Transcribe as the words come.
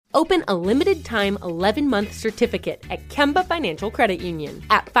Open a limited-time 11-month certificate at Kemba Financial Credit Union.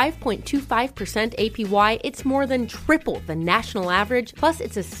 At 5.25% APY, it's more than triple the national average, plus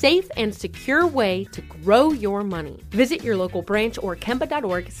it's a safe and secure way to grow your money. Visit your local branch or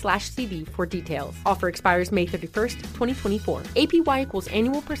kemba.org/CD for details. Offer expires May 31st, 2024. APY equals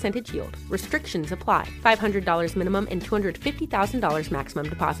annual percentage yield. Restrictions apply. $500 minimum and $250,000 maximum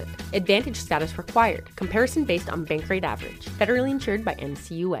deposit. Advantage status required. Comparison based on bank rate average. Federally insured by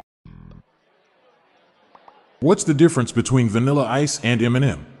NCUA. What's the difference between Vanilla Ice and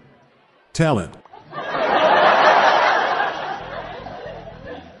Eminem? Talent.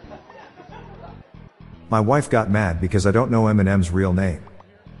 My wife got mad because I don't know Eminem's real name.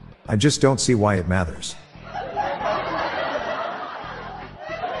 I just don't see why it matters.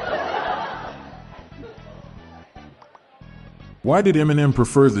 Why did Eminem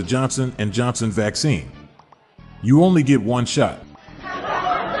prefer the Johnson & Johnson vaccine? You only get one shot.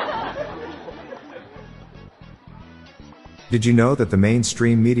 Did you know that the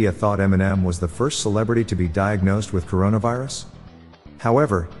mainstream media thought Eminem was the first celebrity to be diagnosed with coronavirus?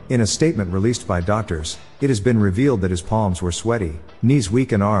 However, in a statement released by doctors, it has been revealed that his palms were sweaty, knees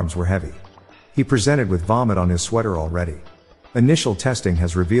weak and arms were heavy. He presented with vomit on his sweater already. Initial testing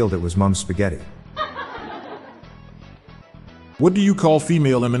has revealed it was mom's spaghetti. What do you call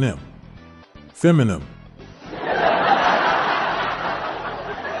female Eminem? Feminine.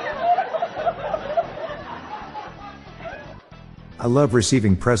 I love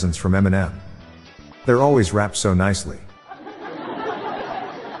receiving presents from Eminem. They're always wrapped so nicely.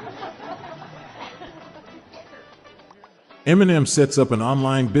 Eminem sets up an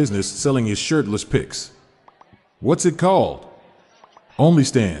online business selling his shirtless pics. What's it called?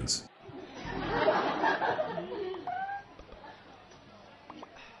 OnlyStans.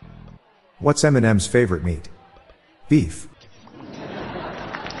 What's Eminem's favorite meat? Beef.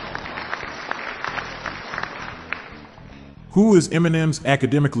 Who is Eminem's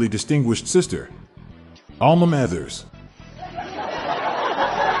academically distinguished sister? Alma Mathers.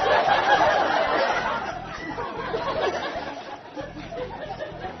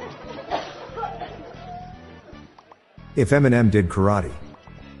 If Eminem did karate,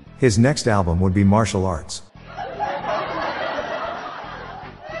 his next album would be martial arts.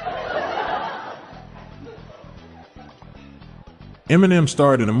 Eminem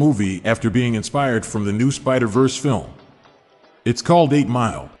starred in a movie after being inspired from the new Spider-Verse film. It's called 8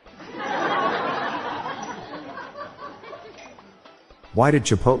 Mile. Why did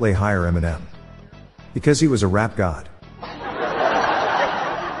Chipotle hire Eminem? Because he was a rap god.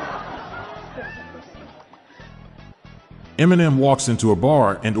 Eminem walks into a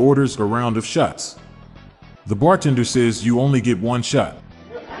bar and orders a round of shots. The bartender says you only get one shot.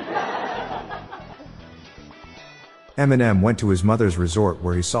 Eminem went to his mother's resort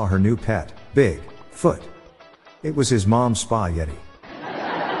where he saw her new pet, Big Foot. It was his mom's spa yeti.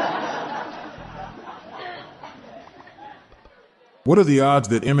 What are the odds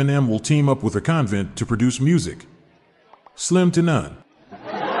that Eminem will team up with a convent to produce music? Slim to none.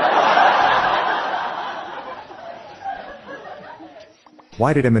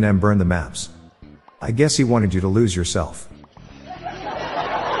 Why did Eminem burn the maps? I guess he wanted you to lose yourself.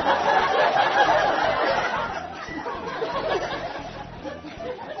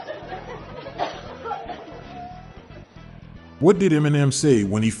 What did Eminem say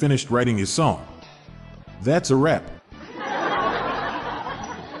when he finished writing his song? That's a wrap.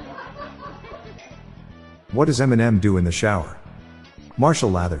 What does Eminem do in the shower?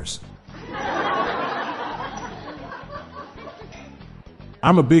 Marshall lathers.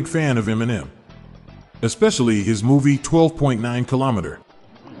 I'm a big fan of Eminem, especially his movie 12.9 Kilometer.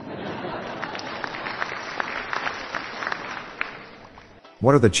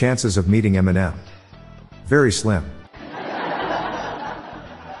 What are the chances of meeting Eminem? Very slim.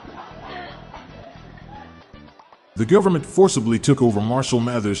 The government forcibly took over Marshall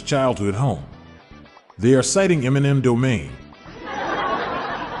Mathers' childhood home. They are citing eminent domain.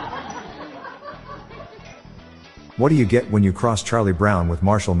 What do you get when you cross Charlie Brown with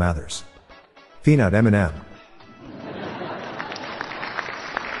Marshall Mathers? Peanut M&M.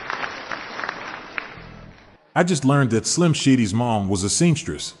 I just learned that Slim Shady's mom was a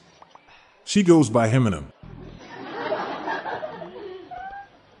seamstress. She goes by Eminem.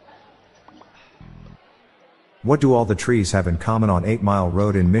 What do all the trees have in common on 8 Mile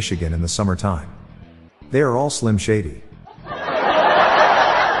Road in Michigan in the summertime? They are all Slim Shady.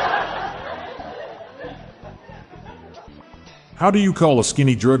 How do you call a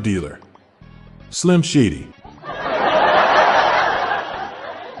skinny drug dealer? Slim Shady.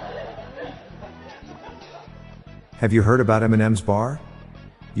 Have you heard about Eminem's bar?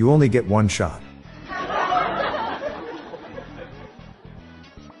 You only get one shot.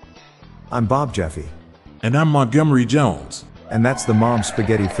 I'm Bob Jeffy. And I'm Montgomery Jones. And that's the Mom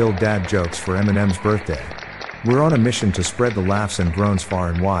Spaghetti-Filled Dad Jokes for Eminem's birthday. We're on a mission to spread the laughs and groans far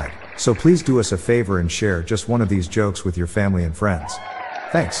and wide, so please do us a favor and share just one of these jokes with your family and friends.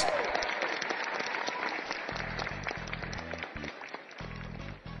 Thanks.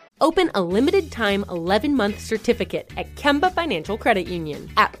 Open a limited-time 11-month certificate at Kemba Financial Credit Union.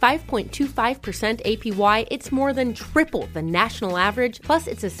 At 5.25% APY, it's more than triple the national average, plus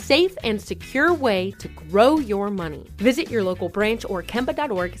it's a safe and secure way to grow your money. Visit your local branch or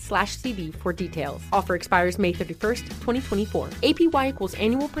kemba.org/cd for details. Offer expires May 31st, 2024. APY equals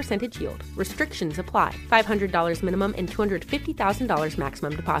annual percentage yield. Restrictions apply. $500 minimum and $250,000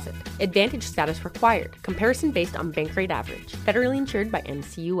 maximum deposit. Advantage status required. Comparison based on bank rate average. Federally insured by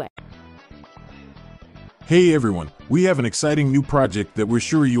NCUA. Hey everyone, we have an exciting new project that we're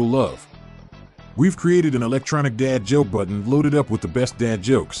sure you'll love. We've created an electronic dad joke button loaded up with the best dad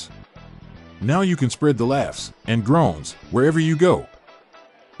jokes. Now you can spread the laughs and groans wherever you go.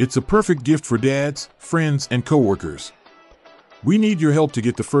 It's a perfect gift for dads, friends, and coworkers. We need your help to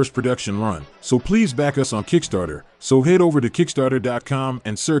get the first production run, so please back us on Kickstarter. So head over to Kickstarter.com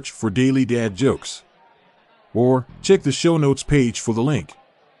and search for Daily Dad Jokes. Or check the show notes page for the link.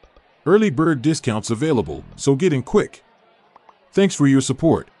 Early bird discounts available, so get in quick. Thanks for your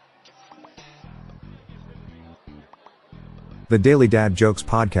support. The Daily Dad Jokes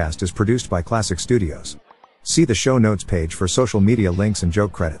podcast is produced by Classic Studios. See the show notes page for social media links and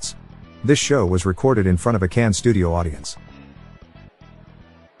joke credits. This show was recorded in front of a Cannes studio audience.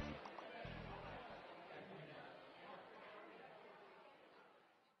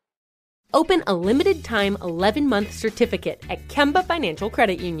 Open a limited-time 11-month certificate at Kemba Financial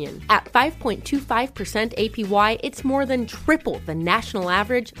Credit Union. At 5.25% APY, it's more than triple the national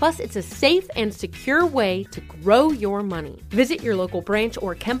average, plus it's a safe and secure way to grow your money. Visit your local branch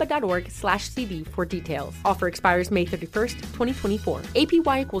or kemba.org/cd for details. Offer expires May 31st, 2024.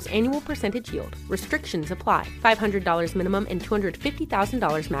 APY equals annual percentage yield. Restrictions apply. $500 minimum and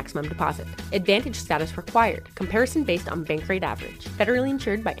 $250,000 maximum deposit. Advantage status required. Comparison based on bank rate average. Federally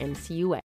insured by NCUA.